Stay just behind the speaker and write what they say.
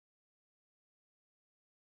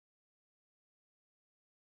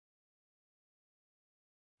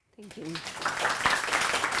Thank you.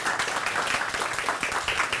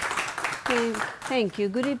 Thank you.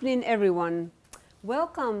 Good evening, everyone.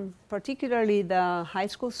 Welcome, particularly the high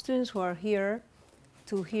school students who are here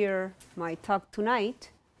to hear my talk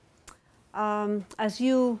tonight. As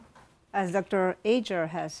Dr. Ager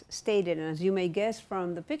has stated, and as you may guess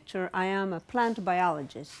from the picture, I am a plant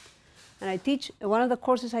biologist. And I teach, one of the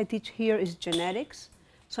courses I teach here is genetics.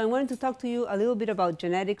 So I'm going to talk to you a little bit about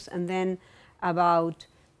genetics and then about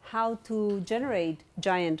how to generate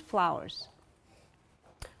giant flowers.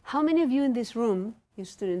 How many of you in this room, you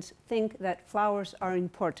students, think that flowers are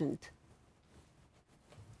important?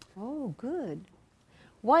 Oh, good.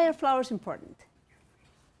 Why are flowers important?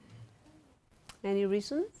 Any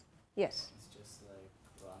reasons? Yes. It's just like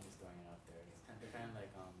the sun is going out there. It's kind of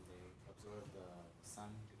like they absorb the sun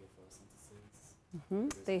to get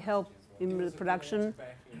photosynthesis. They help in the production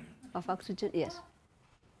of oxygen. Yes.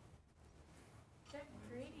 They're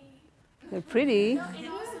pretty. They're pretty. No, and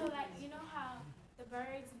also, like, you know how the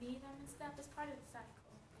birds need them and stuff? It's part of the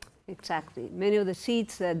cycle. Exactly. Many of the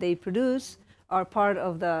seeds that they produce are part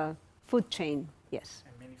of the food chain. Yes.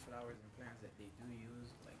 And many flowers and plants that they do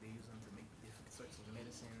use, like they use them to make different sorts of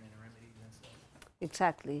medicine and remedies and stuff.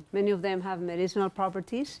 Exactly. Many of them have medicinal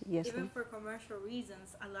properties. Yes. Even for commercial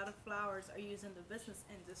reasons, a lot of flowers are used in the business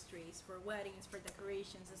industries for weddings, for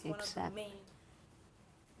decorations. It's one of the main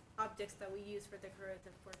objects that we use for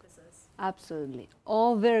decorative purposes. Absolutely.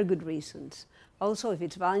 All very good reasons. Also, if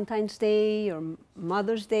it's Valentine's Day or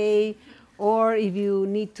Mother's Day, or if you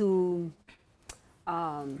need to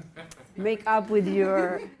make up with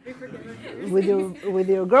your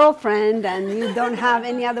girlfriend and you don't have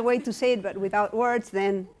any other way to say it but without words,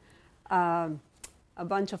 then a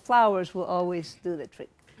bunch of flowers will always do the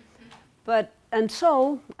trick. But I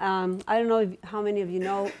don't know how many of you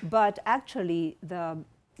know, but actually the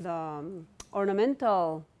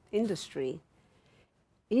ornamental industry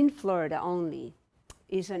in Florida only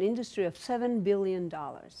is an industry of $7 billion,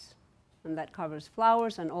 and that covers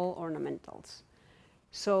flowers and all ornamentals.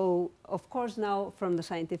 So, of course, now from the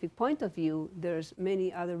scientific point of view, there's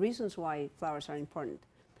many other reasons why flowers are important.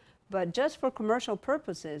 But just for commercial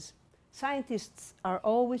purposes, scientists are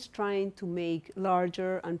always trying to make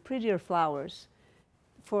larger and prettier flowers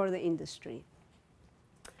for the industry.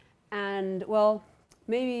 And, well,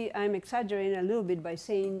 maybe I'm exaggerating a little bit by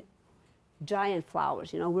saying giant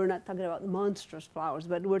flowers. You know, we're not talking about monstrous flowers,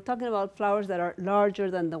 but we're talking about flowers that are larger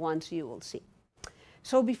than the ones you will see.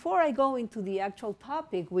 So before I go into the actual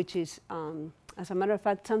topic, which is, as a matter of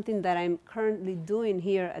fact, something that I'm currently doing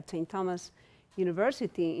here at St. Thomas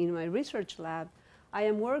University in my research lab, I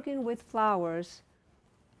am working with flowers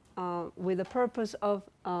with the purpose of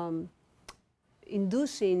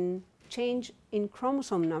inducing change in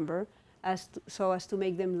chromosome number so as to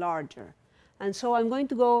make them larger. And so I'm going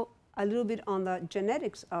to go a little bit on the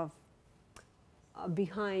genetics of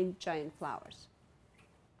behind giant flowers.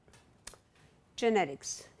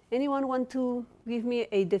 Genetics. Anyone want to give me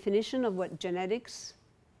a definition of what genetics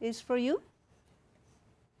is for you?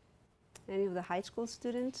 Any of the high school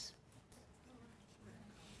students?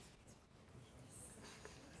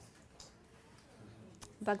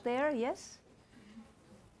 Back there, yes?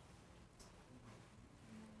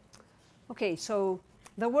 Okay, so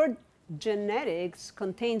the word genetics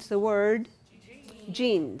contains the word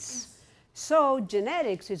genes. So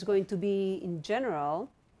genetics is going to be, in general,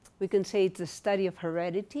 we can say it's the study of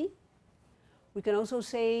heredity. We can also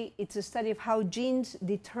say it's a study of how genes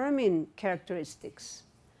determine characteristics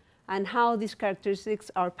and how these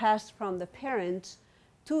characteristics are passed from the parents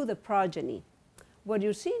to the progeny. What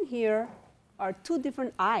you're seeing here are two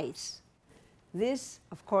different eyes. This,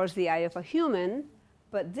 of course, the eye of a human,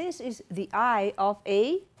 but this is the eye of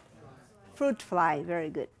a fruit fly. Very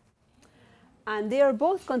good. And they are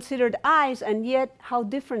both considered eyes, and yet how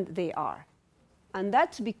different they are. And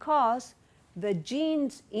that's because the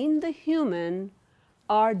genes in the human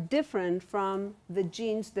are different from the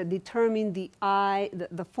genes that determine the eye,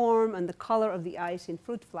 the form and the color of the eyes in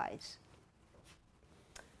fruit flies.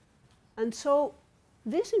 And so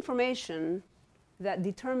this information that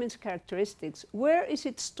determines characteristics, where is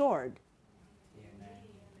it stored?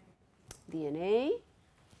 DNA.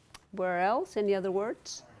 Where else? Any other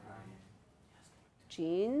words?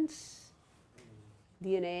 Genes,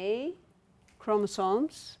 DNA,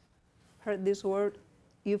 chromosomes. Heard this word?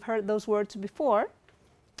 You've heard those words before.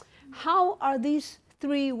 How are these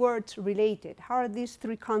three words related? How are these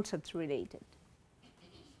three concepts related?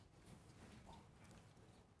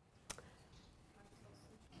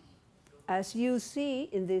 As you see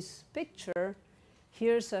in this picture,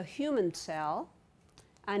 here's a human cell,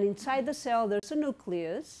 and inside the cell there's a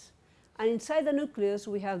nucleus, And inside the nucleus,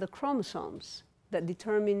 we have the chromosomes that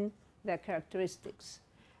determine their characteristics.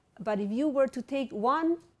 But if you were to take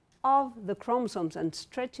one of the chromosomes and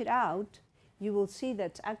stretch it out, you will see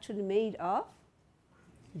that's actually made of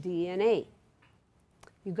DNA.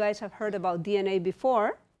 You guys have heard about DNA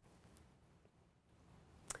before.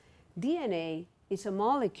 DNA is a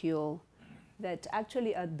molecule that's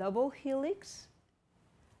actually a double helix,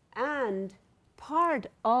 and part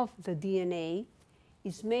of the DNA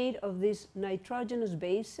is made of these nitrogenous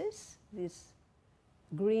bases, this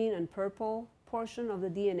green and purple portion of the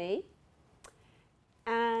DNA.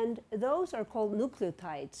 And those are called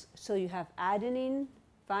nucleotides. So you have adenine,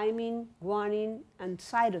 thymine, guanine, and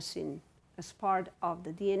cytosine as part of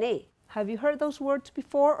the DNA. Have you heard those words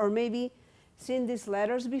before, or maybe seen these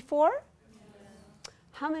letters before? Yeah.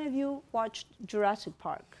 How many of you watched Jurassic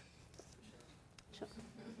Park?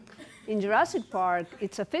 In Jurassic Park,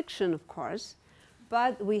 it's a fiction, of course,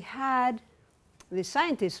 but we had the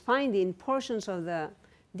scientists finding portions of the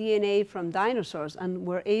DNA from dinosaurs and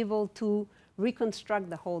were able to reconstruct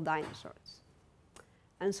the whole dinosaurs.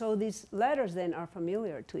 And so these letters then are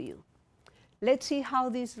familiar to you. Let's see how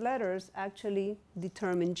these letters actually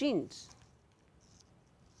determine genes.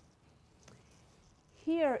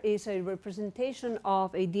 Here is a representation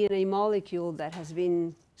of a DNA molecule that has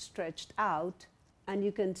been stretched out, and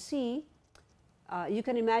you can see, you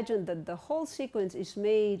can imagine that the whole sequence is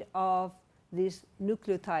made of this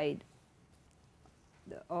nucleotide,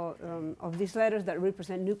 of these letters that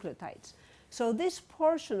represent nucleotides. So this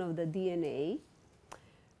portion of the DNA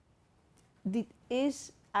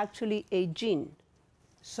is actually a gene.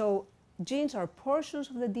 So genes are portions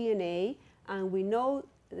of the DNA, and we know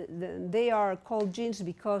they are called genes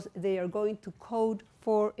because they are going to code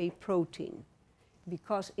for a protein.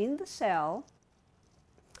 Because in the cell,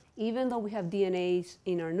 even though we have DNAs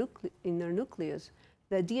in our nucleus,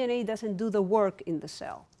 the DNA doesn't do the work in the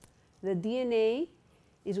cell. The DNA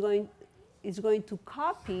is going to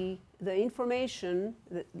copy the information.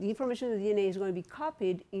 The information in the DNA is going to be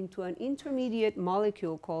copied into an intermediate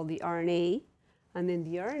molecule called the RNA, and then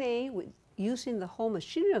the RNA, using the whole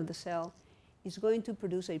machinery of the cell, is going to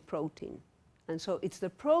produce a protein. And so it's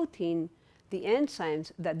the protein, the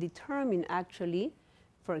enzymes, that determine actually,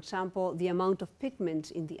 for example, the amount of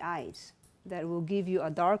pigments in the eyes that will give you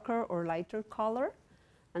a darker or lighter color,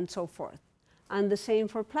 and so forth. And the same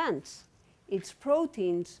for plants. It's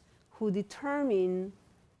proteins who determine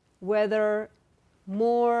whether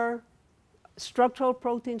more structural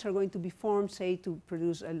proteins are going to be formed, say, to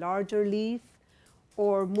produce a larger leaf,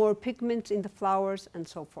 or more pigments in the flowers, and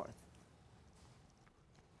so forth.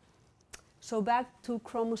 So back to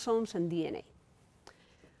chromosomes and DNA.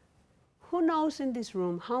 Who knows in this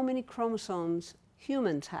room how many chromosomes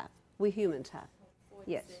humans have? We humans have. 46.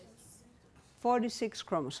 Yes. 46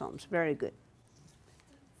 chromosomes. Very good.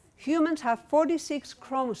 Humans have 46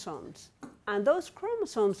 chromosomes. And those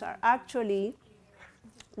chromosomes are actually,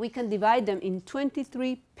 we can divide them in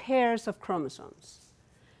 23 pairs of chromosomes.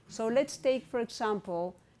 So let's take, for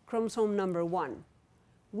example, chromosome number 1.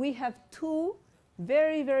 We have two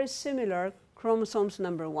very, very similar chromosomes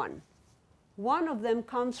number 1. One of them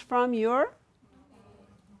comes from your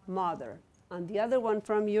mother, and the other one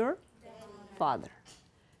from your father.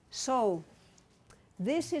 So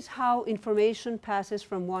this is how information passes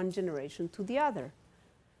from one generation to the other.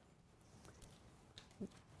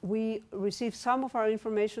 We receive some of our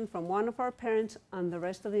information from one of our parents and the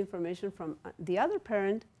rest of the information from the other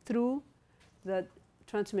parent through the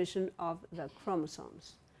transmission of the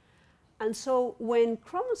chromosomes. And so when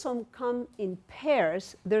chromosomes come in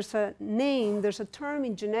pairs, there's a name, there's a term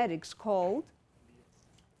in genetics called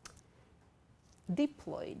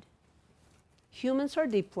diploid. Humans are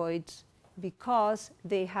diploids because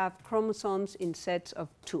they have chromosomes in sets of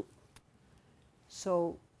 2.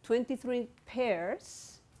 So 23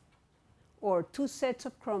 pairs, or 2 sets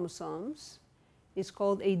of chromosomes, is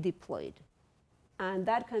called a diploid. And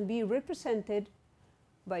that can be represented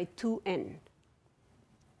by 2n.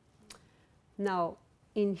 Now,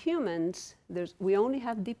 in humans, we only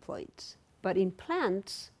have diploids. But in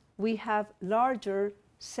plants, we have larger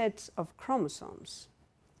sets of chromosomes.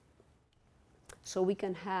 So we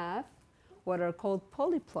can have what are called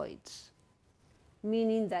polyploids,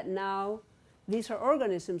 meaning that now these are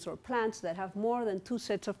organisms or plants that have more than 2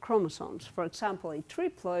 sets of chromosomes. For example, a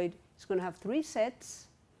triploid is going to have 3 sets,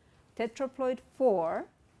 tetraploid 4,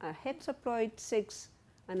 a hexaploid 6,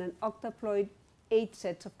 and an octaploid 8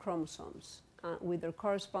 sets of chromosomes with their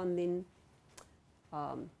corresponding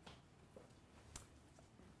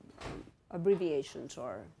abbreviations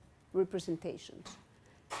or representations.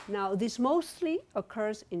 Now, this mostly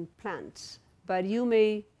occurs in plants, but you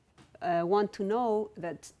may want to know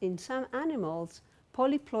that in some animals,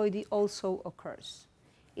 polyploidy also occurs.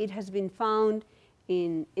 It has been found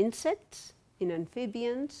in insects, in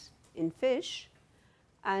amphibians, in fish,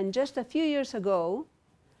 and just a few years ago,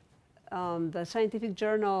 the scientific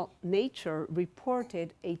journal Nature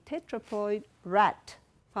reported a tetraploid rat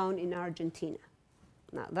found in Argentina.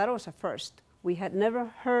 Now, that was a first. We had never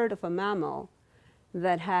heard of a mammal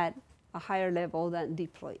that had a higher level than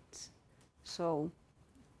diploids. So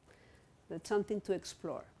that's something to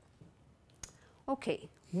explore. Okay,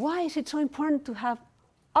 why is it so important to have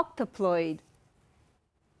octoploid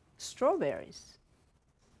strawberries?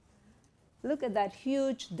 Look at that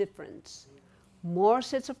huge difference. More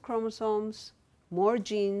sets of chromosomes, more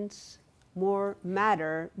genes, more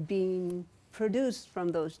matter being produced from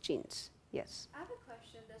those genes. Yes? I have a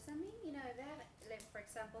question. Does that mean, if they have, like, for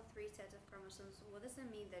example, 3 sets of chromosomes, what does that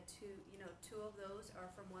mean that two of those are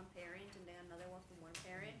from one parent and then another one from one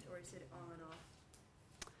parent, or is it on and off?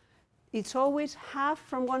 It's always half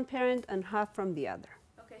from one parent and half from the other.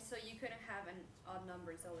 Okay, so you couldn't have an odd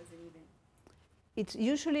number, it's always an even. It's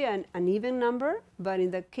usually an even number, but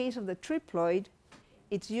in the case of the triploid,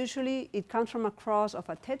 it comes from a cross of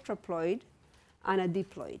a tetraploid and a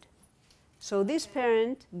diploid. So this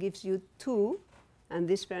parent gives you 2, and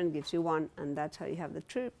this parent gives you 1, and that's how you have the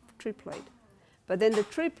triploid. But then the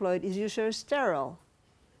triploid is usually sterile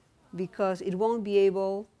because it won't be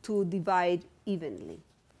able to divide evenly.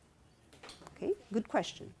 Okay, good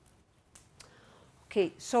question.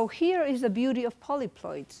 Okay, so here is the beauty of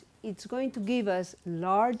polyploids. It's going to give us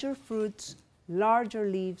larger fruits, larger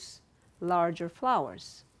leaves, larger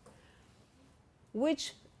flowers.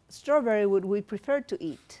 Which strawberry would we prefer to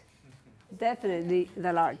eat? Definitely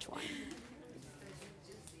the large one.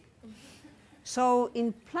 So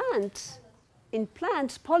in plants,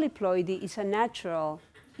 polyploidy is a natural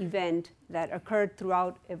event that occurred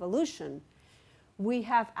throughout evolution. We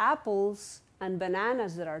have apples and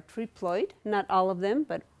bananas that are triploid, not all of them,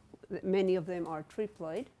 but many of them are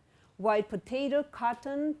triploid. White potato,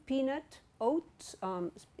 cotton, peanut, oats,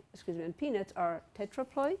 and peanuts are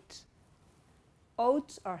tetraploids.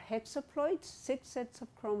 Oats are hexaploids, 6 sets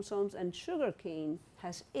of chromosomes, and sugarcane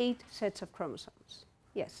has 8 sets of chromosomes.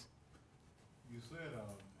 Yes? You said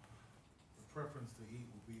the preference to eat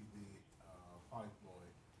would be the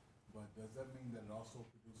polyploid, but does that mean that it also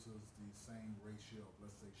produces the same ratio of,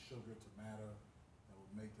 let's say, sugar to matter that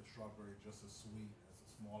would make the strawberry just as sweet as a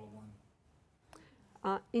smaller one?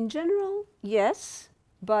 In general, yes,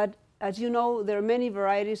 but as you know, there are many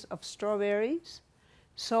varieties of strawberries,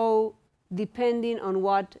 so depending on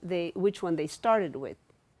which one they started with.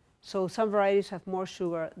 So some varieties have more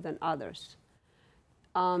sugar than others.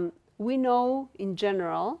 We know in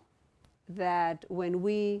general that when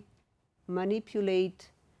we manipulate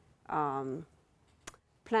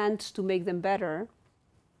plants to make them better,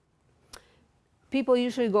 people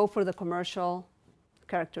usually go for the commercial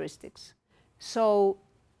characteristics. So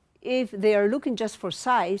if they are looking just for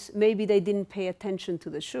size, maybe they didn't pay attention to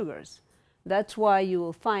the sugars. That's why you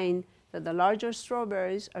will find that the larger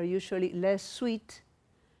strawberries are usually less sweet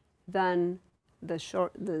than the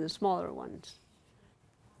smaller ones.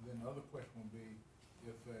 Then the other question would be,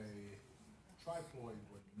 if a triploid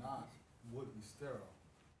would be sterile,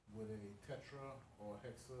 would a tetra or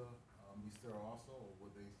hexa be sterile also, or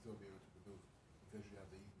would they still be able to produce because you have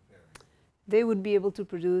the even pairing? They would be able to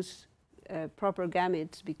produce proper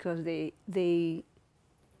gametes because they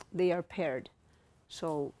are paired.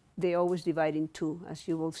 So they always divide in 2, as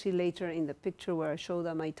you will see later in the picture where I show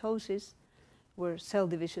the mitosis, where cell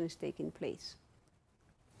division is taking place.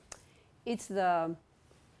 It's the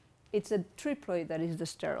triploid that is the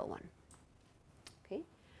sterile one. Okay?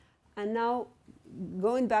 And now,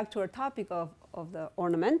 going back to our topic of the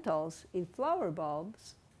ornamentals, in flower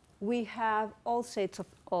bulbs, we have all sets of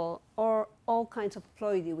all kinds of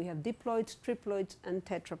ploidy. We have diploids, triploids, and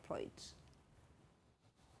tetraploids.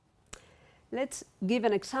 Let's give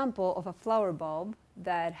an example of a flower bulb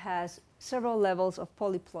that has several levels of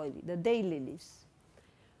polyploidy, the daylilies.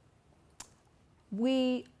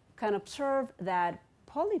 We can observe that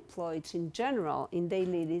polyploids in general in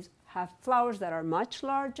daylilies have flowers that are much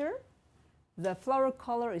larger. The flower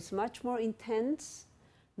color is much more intense.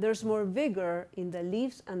 There's more vigor in the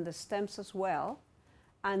leaves and the stems as well.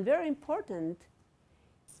 And very important,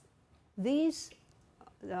 these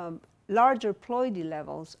larger ploidy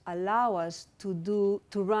levels allow us to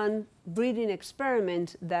run breeding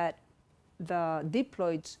experiments that the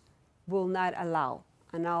diploids will not allow.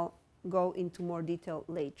 And I'll go into more detail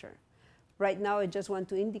later. Right now, I just want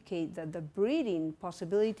to indicate that the breeding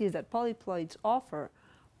possibilities that polyploids offer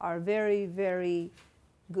are very, very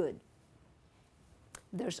good.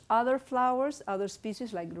 There's other flowers, other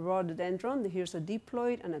species like the rhododendron. Here's a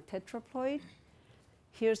diploid and a tetraploid.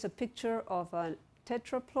 Here's a picture of a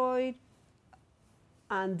tetraploid,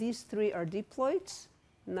 and these three are diploids.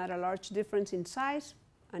 Not a large difference in size,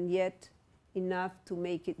 and yet enough to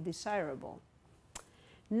make it desirable.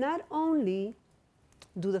 Not only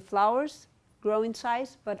do the flowers grow in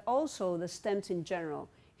size, but also the stems in general.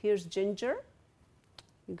 Here's ginger.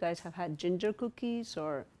 You guys have had ginger cookies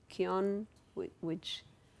or kion, which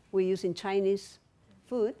we use in Chinese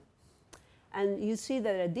food. And you see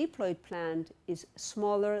that a diploid plant is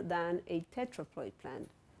smaller than a tetraploid plant.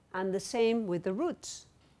 And the same with the roots.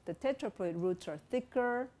 The tetraploid roots are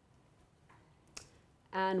thicker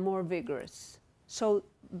and more vigorous. So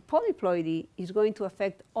polyploidy is going to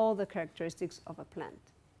affect all the characteristics of a plant.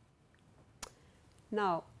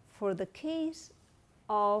 Now, for the case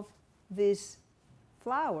of these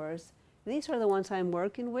flowers, these are the ones I'm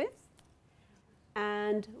working with.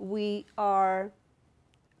 And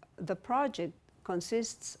the project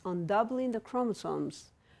consists on doubling the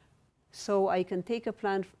chromosomes so I can take a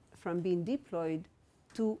plant from being diploid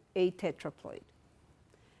to a tetraploid.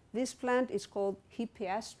 This plant is called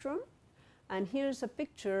Hippeastrum, and here's a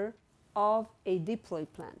picture of a diploid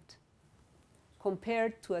plant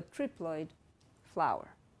compared to a triploid flower.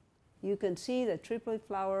 You can see the triploid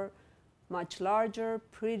flower much larger,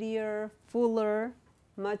 prettier, fuller,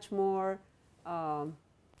 much more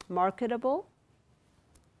marketable.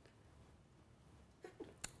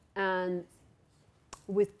 And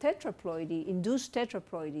with tetraploidy, induced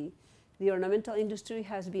tetraploidy, the ornamental industry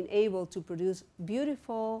has been able to produce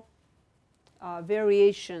beautiful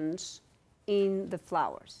variations in the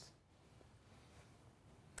flowers.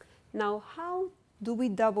 Now, how do we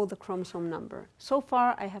double the chromosome number? So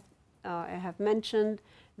far, I have mentioned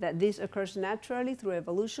that this occurs naturally through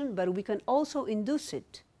evolution, but we can also induce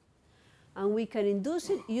it. And we can induce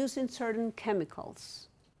it using certain chemicals.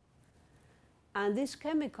 And these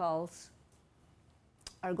chemicals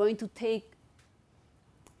are going to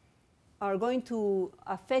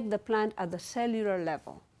affect the plant at the cellular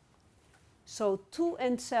level. So 2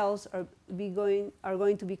 end cells are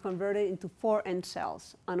going to be converted into 4 end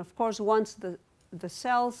cells. And of course, once the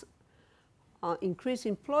cells increase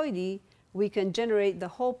in ploidy, we can generate the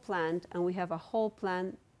whole plant, and we have a whole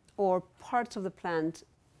plant or parts of the plant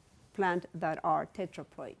that are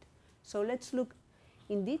tetraploid. So let's look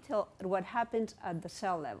in detail at what happens at the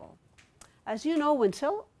cell level. As you know, when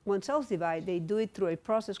cells divide, they do it through a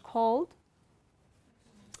process called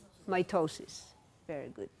mitosis. Very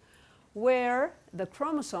good. Where the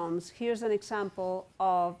chromosomes, here's an example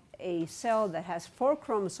of a cell that has 4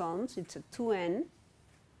 chromosomes. It's a 2N.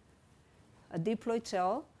 A diploid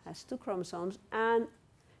cell has 2 chromosomes. And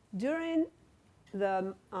during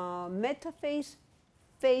the metaphase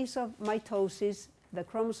phase of mitosis, the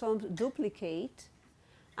chromosomes duplicate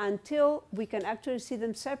until we can actually see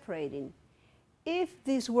them separating. If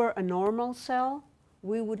this were a normal cell,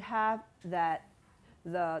 we would have that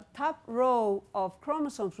the top row of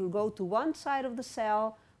chromosomes would go to one side of the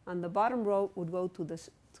cell, and the bottom row would go to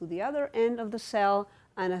the other end of the cell.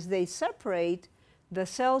 And as they separate, the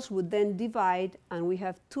cells would then divide, and we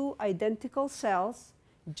have 2 identical cells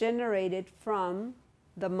generated from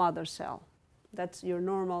the mother cell. That's your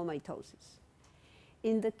normal mitosis.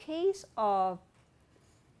 In the case of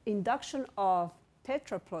induction of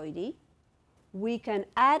tetraploidy, we can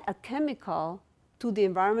add a chemical to the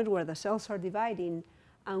environment where the cells are dividing,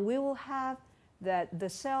 and we will have that the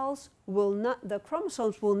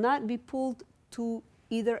chromosomes will not be pulled to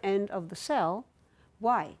either end of the cell.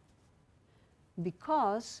 Why?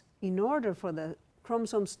 Because in order for the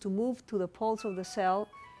chromosomes to move to the poles of the cell,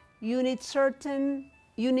 you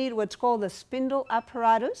need what's called the spindle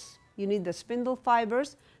apparatus. You need the spindle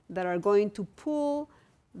fibers that are going to pull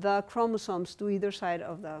the chromosomes to either side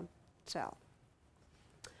of the cell.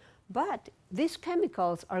 But these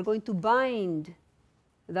chemicals are going to bind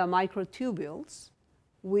the microtubules,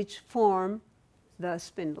 which form the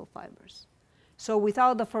spindle fibers. So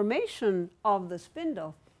without the formation of the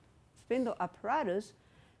spindle apparatus,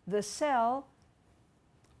 the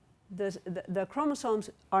chromosomes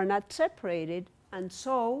are not separated, and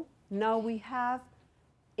so now we have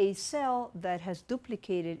a cell that has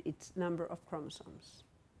duplicated its number of chromosomes.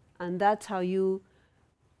 And that's how you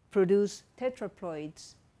produce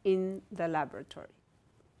tetraploids in the laboratory.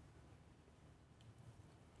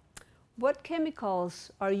 What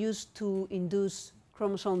chemicals are used to induce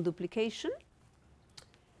chromosome duplication?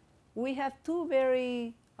 We have 2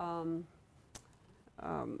 very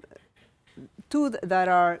that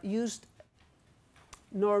are used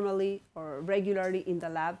normally or regularly in the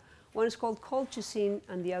lab. One is called colchicine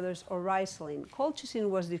and the other is oryzolene. Colchicine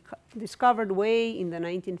was discovered way in the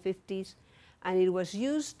 1950s, and it was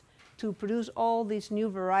used to produce all these new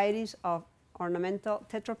varieties of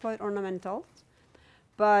tetraploid ornamentals.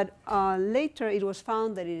 But later it was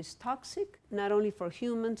found that it is toxic, not only for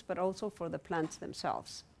humans, but also for the plants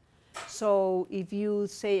themselves. So if you,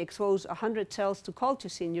 say, expose 100 cells to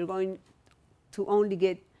colchicine, you're going to only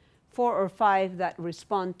get 4 or 5 that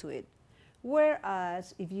respond to it.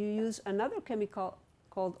 Whereas if you use another chemical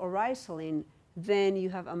called oryzolene, then you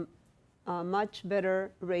have a much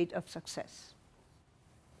better rate of success.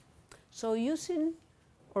 So using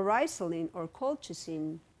oryzolene or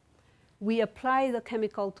colchicine, we apply the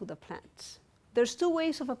chemical to the plants. There's 2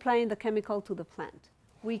 ways of applying the chemical to the plant.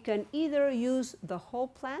 We can either use the whole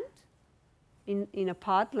plant in a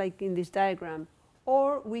pot, like in this diagram,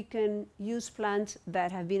 or we can use plants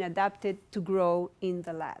that have been adapted to grow in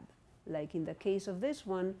the lab, like in the case of this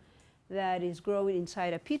one that is growing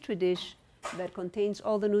inside a petri dish that contains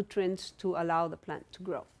all the nutrients to allow the plant to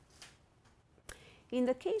grow. In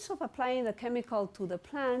the case of applying the chemical to the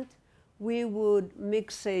plant, we would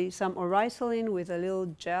mix, say, some oryzolene with a little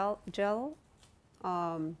gel.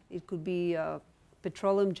 It could be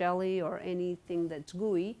petroleum jelly or anything that's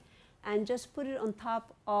gooey, and just put it on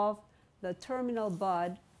top of the terminal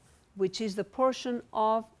bud, which is the portion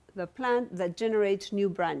of the plant that generates new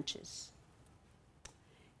branches.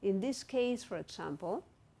 In this case, for example,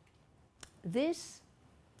 this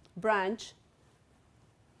branch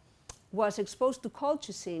was exposed to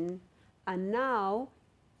colchicine, and now,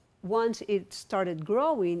 once it started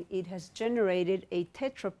growing, it has generated a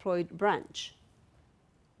tetraploid branch,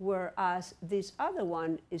 whereas this other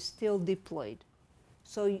one is still diploid.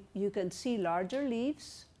 So you can see larger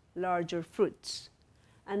leaves, larger fruits.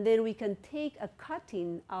 And then we can take a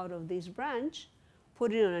cutting out of this branch,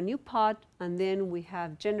 put it on a new pot, and then we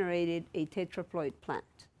have generated a tetraploid plant.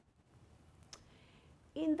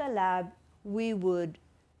 In the lab, we would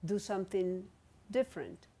do something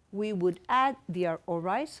different. We would add the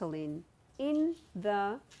oryzolene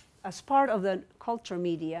as part of the culture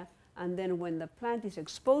media, and then when the plant is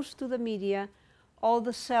exposed to the media, all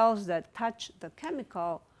the cells that touch the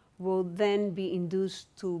chemical will then be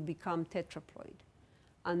induced to become tetraploid.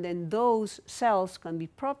 And then those cells can be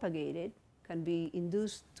propagated, can be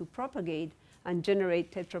induced to propagate and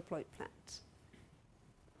generate tetraploid plants.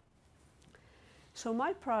 So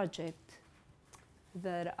my project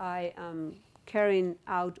that I am carrying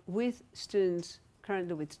out with students,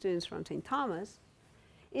 currently with students from St. Thomas,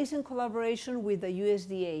 is in collaboration with the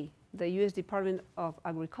USDA, the US Department of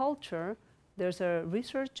Agriculture. There's a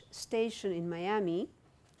research station in Miami,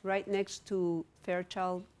 right next to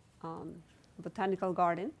Fairchild Botanical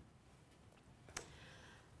Garden.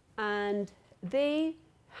 And they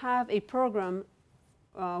have a program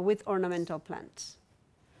with ornamental plants.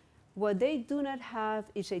 What they do not have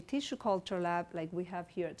is a tissue culture lab like we have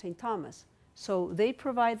here at St. Thomas. So they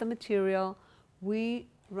provide the material, we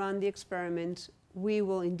run the experiments, we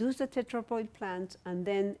will induce the tetraploid plants, and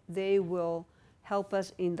then they will help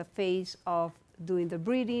us in the phase of doing the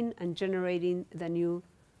breeding and generating the new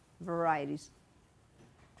varieties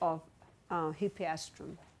of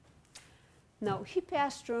Hippeastrum. Now,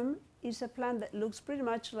 Hippeastrum is a plant that looks pretty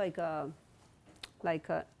much like an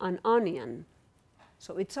onion.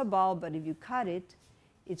 So it's a bulb, but if you cut it,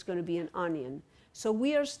 it's going to be an onion. So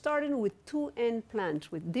we are starting with 2N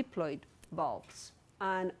plants with diploid bulbs.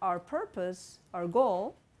 And our purpose, our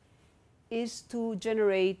goal, is to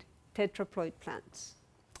generate tetraploid plants.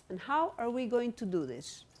 And how are we going to do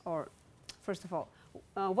this? Or, first of all,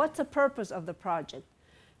 what's the purpose of the project?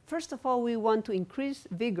 First of all, we want to increase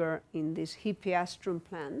vigor in these Hippeastrum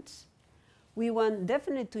plants. We want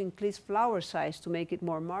definitely to increase flower size to make it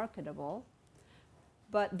more marketable.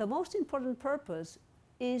 But the most important purpose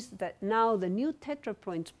is that now the new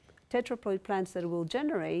tetraploid plants that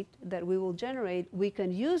we will generate, we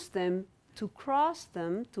can use them to cross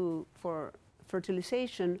them for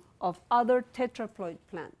fertilization of other tetraploid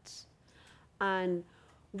plants. And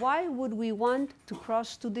why would we want to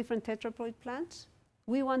cross 2 different tetraploid plants?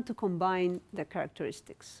 We want to combine the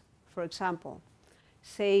characteristics. For example,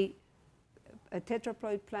 say a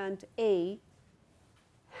tetraploid plant A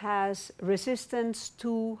has resistance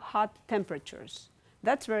to hot temperatures.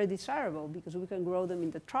 That's very desirable because we can grow them in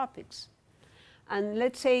the tropics. And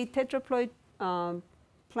let's say tetraploid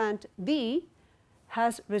plant B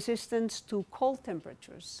has resistance to cold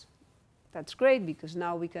temperatures. That's great because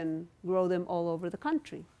now we can grow them all over the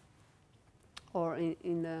country, or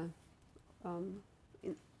in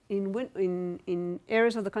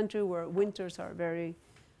areas of the country where winters are very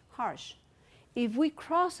harsh. if we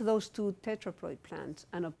cross those two tetraploid plants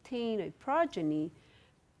and obtain a progeny,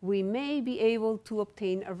 we may be able to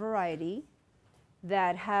obtain a variety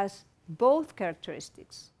that has both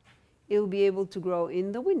characteristics. It will be able to grow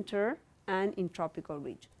in the winter and in tropical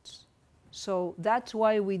regions. So that's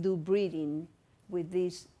why we do breeding with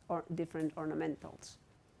these different ornamentals.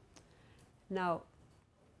 Now,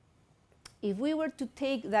 if we were to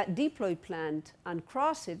take that diploid plant and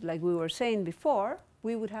cross it, like we were saying before,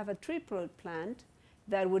 we would have a triploid plant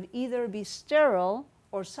that would either be sterile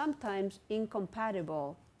or sometimes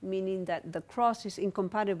incompatible, meaning that the cross is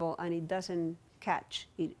incompatible and it doesn't catch.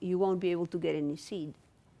 You won't be able to get any seed.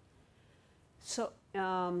 So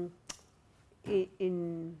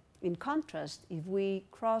in contrast, if we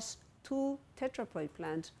cross two tetraploid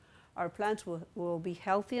plants, our plants will be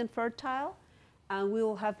healthy and fertile, and we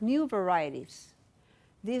will have new varieties.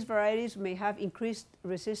 These varieties may have increased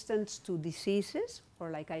resistance to diseases,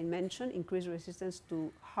 or like I mentioned, increased resistance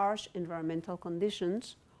to harsh environmental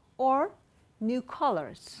conditions, or new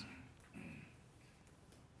colors.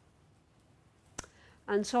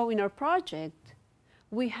 And so in our project,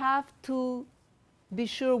 we have to be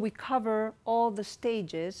sure we cover all the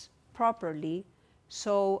stages properly,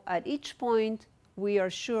 so at each point we are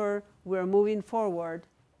sure we're moving forward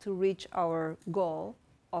to reach our goal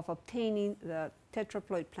of obtaining the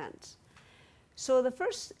tetraploid plants. So the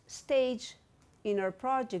first stage in our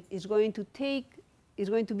project is going to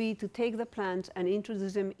be to take the plants and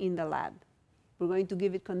introduce them in the lab. We're going to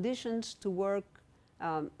give it conditions to work,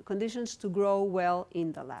 conditions to grow well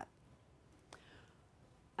in the lab.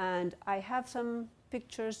 And I have some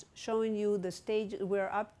pictures showing you the stage we're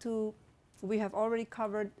up to. We have already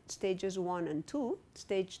covered stages 1 and 2.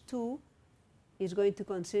 Stage 2 is going to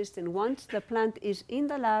consist in, once the plant is in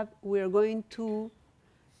the lab, we are going to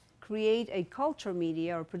create a culture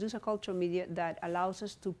media or produce a culture media that allows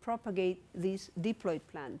us to propagate these diploid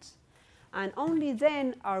plants. And only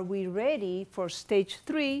then are we ready for stage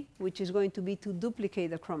 3, which is going to be to duplicate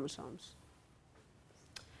the chromosomes.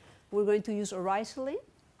 We're going to use oryzolene,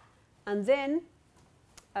 and then,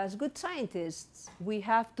 as good scientists, we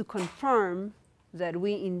have to confirm that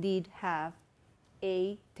we indeed have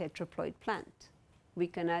a tetraploid plant. We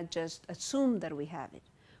cannot just assume that we have it.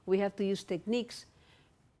 We have to use techniques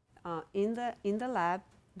in the lab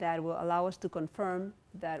that will allow us to confirm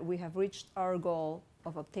that we have reached our goal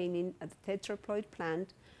of obtaining a tetraploid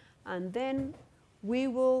plant, and then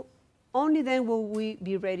only then will we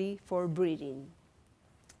be ready for breeding.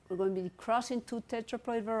 We're going to be crossing two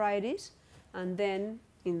tetraploid varieties, and then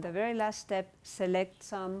in the very last step, select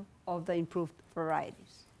some of the improved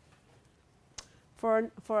varieties.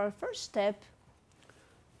 For our first step,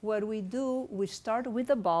 what we do, we start with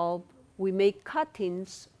the bulb. We make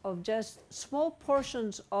cuttings of just small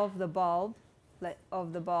portions of the bulb,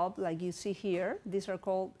 like you see here. These are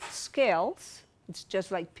called scales. It's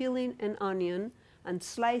just like peeling an onion and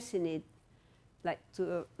slicing it like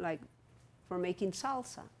for making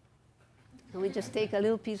salsa. And we just take a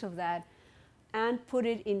little piece of that and put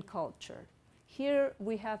it in culture. Here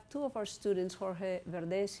we have two of our students, Jorge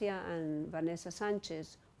Verdesia and Vanessa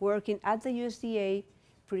Sanchez, working at the USDA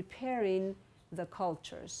preparing the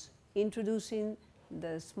cultures, introducing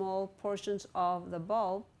the small portions of the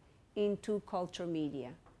bulb into culture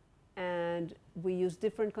media. And we use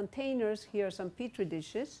different containers. Here are some Petri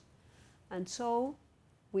dishes. And so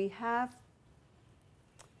we have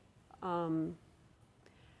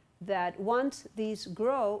that once these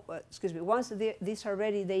grow, once these are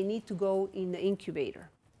ready, they need to go in the incubator.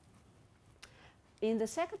 In the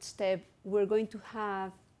second step, we're going to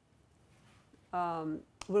have,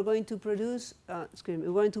 we're going to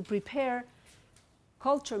prepare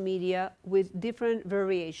culture media with different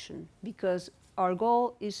variation, because our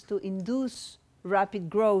goal is to induce rapid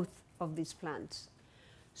growth of these plants.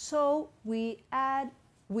 So we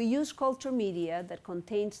use culture media that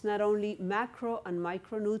contains not only macro and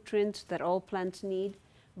micronutrients that all plants need,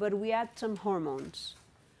 but we add some hormones.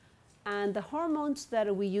 And the hormones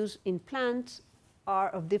that we use in plants are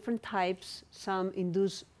of different types. Some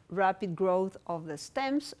induce rapid growth of the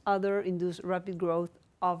stems, others induce rapid growth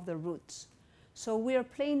of the roots. So we are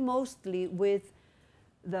playing mostly with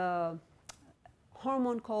the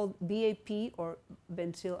hormone called BAP, or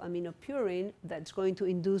benzylaminopurin, that's going to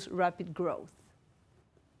induce rapid growth.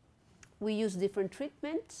 We use different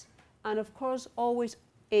treatments, and of course always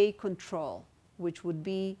a control, which would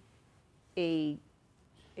be a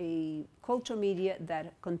culture media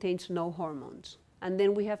that contains no hormones. And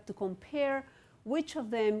then we have to compare which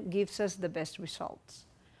of them gives us the best results.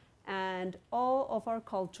 And all of our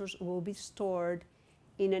cultures will be stored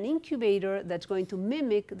in an incubator that's going to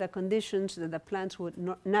mimic the conditions that the plants would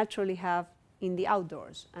naturally have in the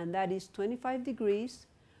outdoors, and that is 25 degrees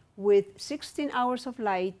with 16 hours of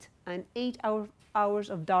light and 8 hours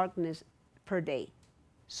of darkness per day.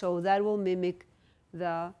 So that will mimic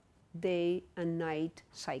the day and night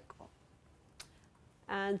cycle.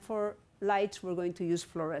 And for lights, we're going to use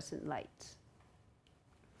fluorescent lights.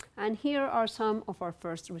 And here are some of our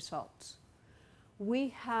first results. We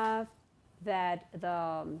have that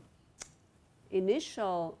the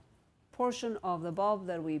initial portion of the bulb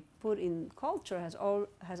that we put in culture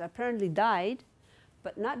has apparently died,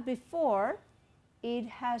 but not before it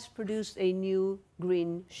has produced a new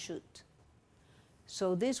green shoot.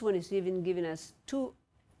 So this one is even giving us 2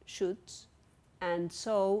 shoots, and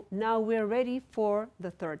so now we're ready for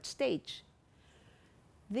the third stage.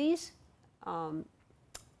 These,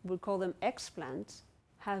 we call them explants,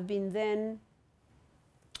 have been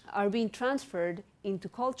are being transferred into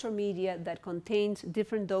culture media that contains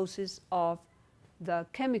different doses of the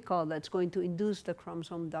chemical that's going to induce the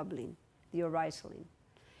chromosome doubling, the oryzolene.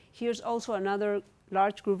 Here's also another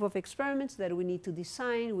large group of experiments that we need to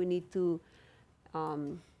design. We need to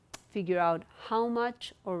figure out how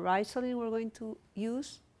much oryzolene we're going to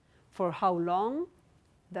use, for how long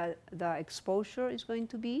the exposure is going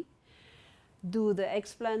to be. Can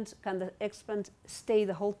the explants stay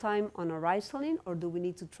the whole time on oryzolene, or do we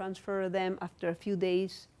need to transfer them after a few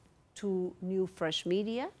days to new fresh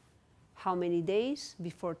media? How many days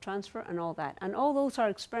before transfer, and all that. And all those are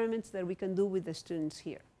experiments that we can do with the students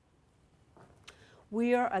here.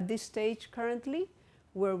 We are at this stage currently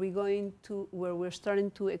where we're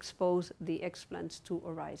starting to expose the explants to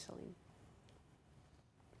oryzolene.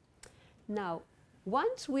 Now,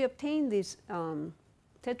 once we obtain these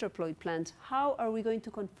tetraploid plants, how are we going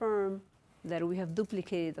to confirm that we have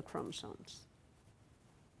duplicated the chromosomes?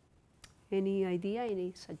 Any idea,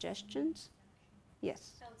 any suggestions?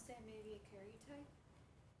 Yes? I would say maybe a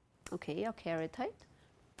karyotype. Okay, a karyotype.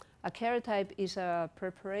 A karyotype is a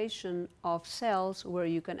preparation of cells where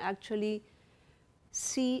you can actually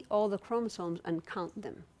see all the chromosomes and count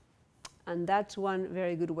them. And that's one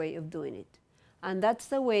very good way of doing it. And that's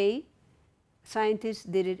the way scientists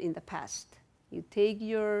did it in the past. You take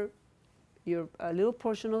your little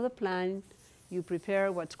portion of the plant, you prepare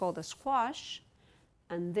what's called a squash,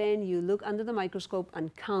 and then you look under the microscope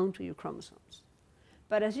and count your chromosomes.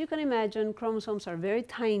 But as you can imagine, chromosomes are very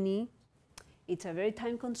tiny. It's a very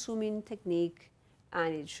time-consuming technique,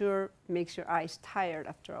 and it sure makes your eyes tired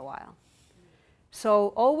after a while.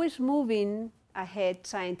 So always moving ahead,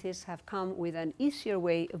 scientists have come with an easier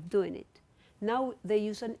way of doing it. Now they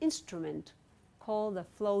use an instrument called the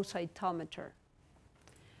flow cytometer.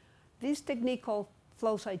 This technique called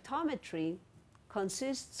flow cytometry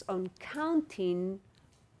consists on counting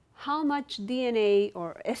how much DNA,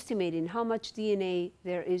 or estimating how much DNA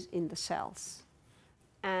there is in the cells.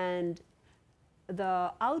 And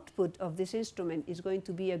the output of this instrument is going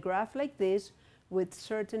to be a graph like this with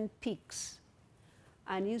certain peaks.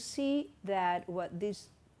 And you see that what these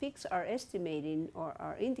peaks are estimating or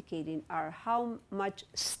are indicating are how much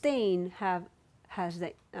stain has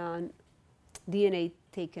the DNA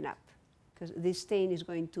taken up. Because this stain is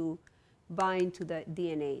going to bind to the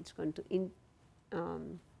DNA. It's going to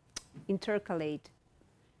intercalate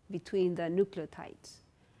between the nucleotides.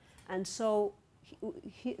 And so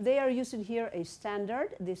they are using here a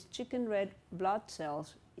standard. This chicken red blood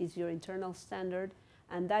cells is your internal standard,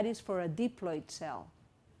 and that is for a diploid cell.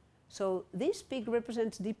 So this peak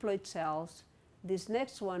represents diploid cells. This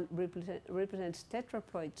next one represents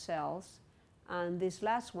tetraploid cells, and this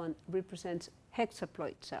last one represents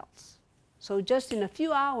hexaploid cells. So just in a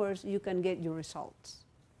few hours, you can get your results.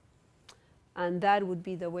 And that would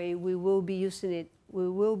be the way we will be using it. We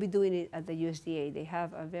will be doing it at the USDA. They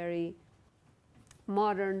have a very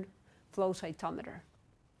modern flow cytometer.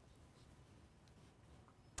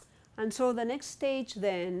 And so the next stage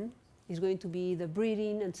then is going to be the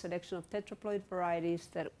breeding and selection of tetraploid varieties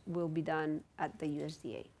that will be done at the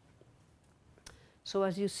USDA. So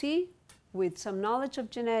as you see, with some knowledge of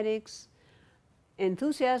genetics,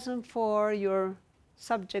 enthusiasm for your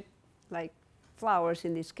subject, like flowers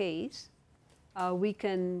in this case, we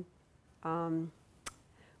can come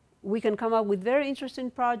up with very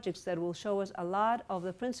interesting projects that will show us a lot of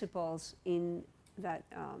the principles in that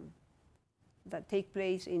take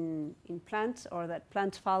place in plants, or that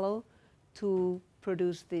plants follow to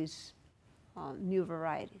produce these new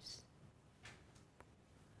varieties.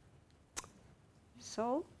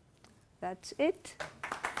 So that's it.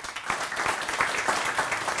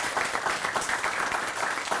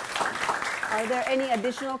 Are there any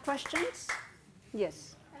additional questions?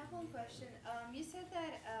 Yes. I have one question. You said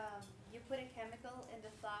that you put a chemical in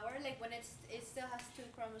the flower, like when it still has 2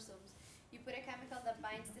 chromosomes. you put a chemical that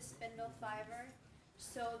binds the spindle fiber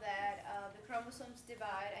so that the chromosomes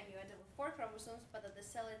divide and you end up with 4 chromosomes, but that the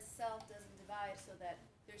cell itself doesn't divide so that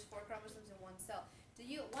there's 4 chromosomes in one cell.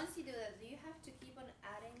 Once you do that, do you have to keep on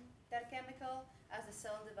adding that chemical as the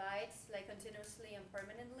cell divides, like continuously and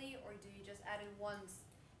permanently, or do you just add it once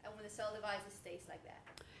and when the cell divides it stays like that?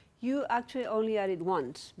 You actually only add it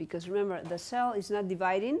once, because remember, the cell is not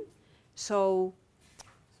dividing, so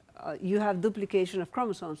you have duplication of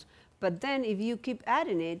chromosomes. But then if you keep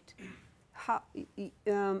adding it,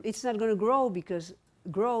 it's not going to grow, because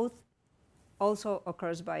growth also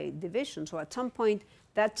occurs by division. So at some point,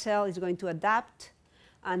 that cell is going to adapt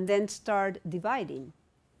and then start dividing.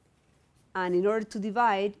 And in order to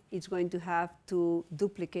divide, it's going to have to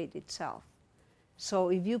duplicate itself. So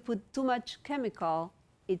if you put too much chemical,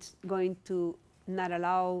 it's going to not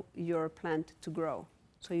allow your plant to grow.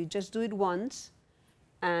 So you just do it once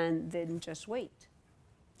and then just wait.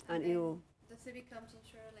 And it'll... Does it become some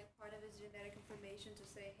sort of like part of his genetic information to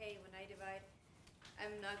say, hey, when I divide,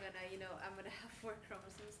 I'm not gonna, I'm gonna have 4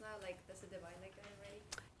 chromosomes now? Like, does it divide like that already?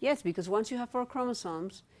 Yes, because once you have 4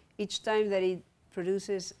 chromosomes, each time that it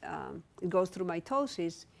produces, it goes through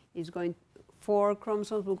mitosis, 4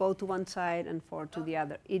 chromosomes will go to one side and 4 to the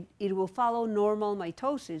other. It will follow normal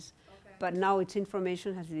mitosis, but now its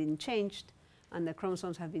information has been changed and the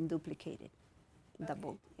chromosomes have been duplicated.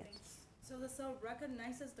 Double, yes. Thanks. So the cell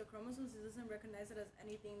recognizes the chromosomes, it doesn't recognize it as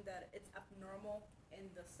anything that it's abnormal in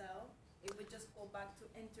the cell. It would just go back to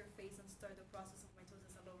interphase and start the process of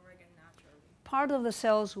mitosis all over again naturally. Part of the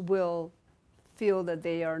cells will feel that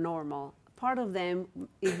they are normal. Part of them,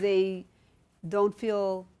 if they don't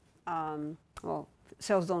feel, well,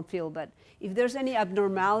 cells don't feel, but if there's any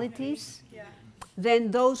abnormalities,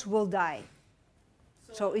 then those will die.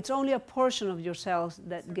 So it's only a portion of your cells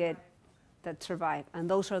that survive, and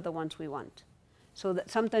those are the ones we want. So that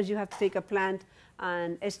sometimes you have to take a plant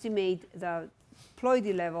and estimate the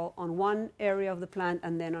ploidy level on one area of the plant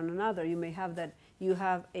and then on another. You may have that you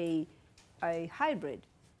have a hybrid,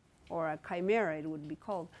 or a chimera it would be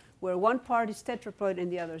called, where one part is tetraploid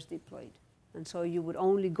and the other is diploid. And so you would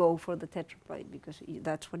only go for the tetraploid because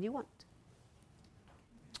that's what you want.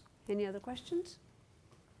 Any other questions?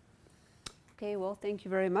 Okay, well, thank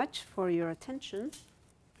you very much for your attention.